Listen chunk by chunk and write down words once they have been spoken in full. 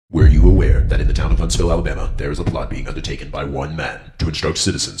you aware that in the town of Huntsville, Alabama, there is a plot being undertaken by one man to instruct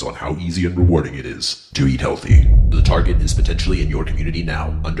citizens on how easy and rewarding it is to eat healthy? The target is potentially in your community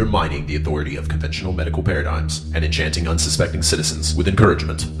now, undermining the authority of conventional medical paradigms and enchanting unsuspecting citizens with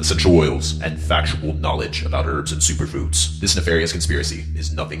encouragement, essential oils, and factual knowledge about herbs and superfoods. This nefarious conspiracy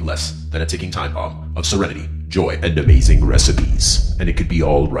is nothing less than a ticking time bomb of serenity, joy, and amazing recipes. And it could be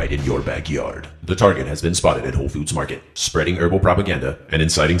all right in your backyard. The target has been spotted at Whole Foods Market, spreading herbal propaganda and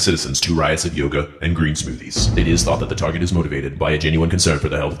inciting citizens to riots of yoga and green smoothies. It is thought that the target is motivated by a genuine concern for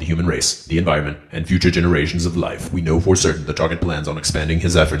the health of the human race, the environment, and future generations of life. We know for certain the target plans on expanding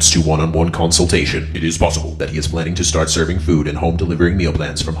his efforts to one-on-one consultation. It is possible that he is planning to start serving food and home delivering meal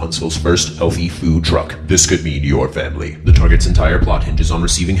plans from Huntsville's first healthy food truck. This could mean your family. The target's entire plot hinges on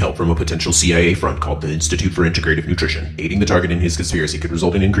receiving help from a potential CIA front called the Institute for Integrative Nutrition. Aiding the target in his conspiracy could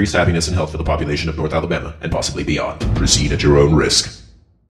result in increased happiness and health for the population of North Alabama, and possibly beyond. Proceed at your own risk.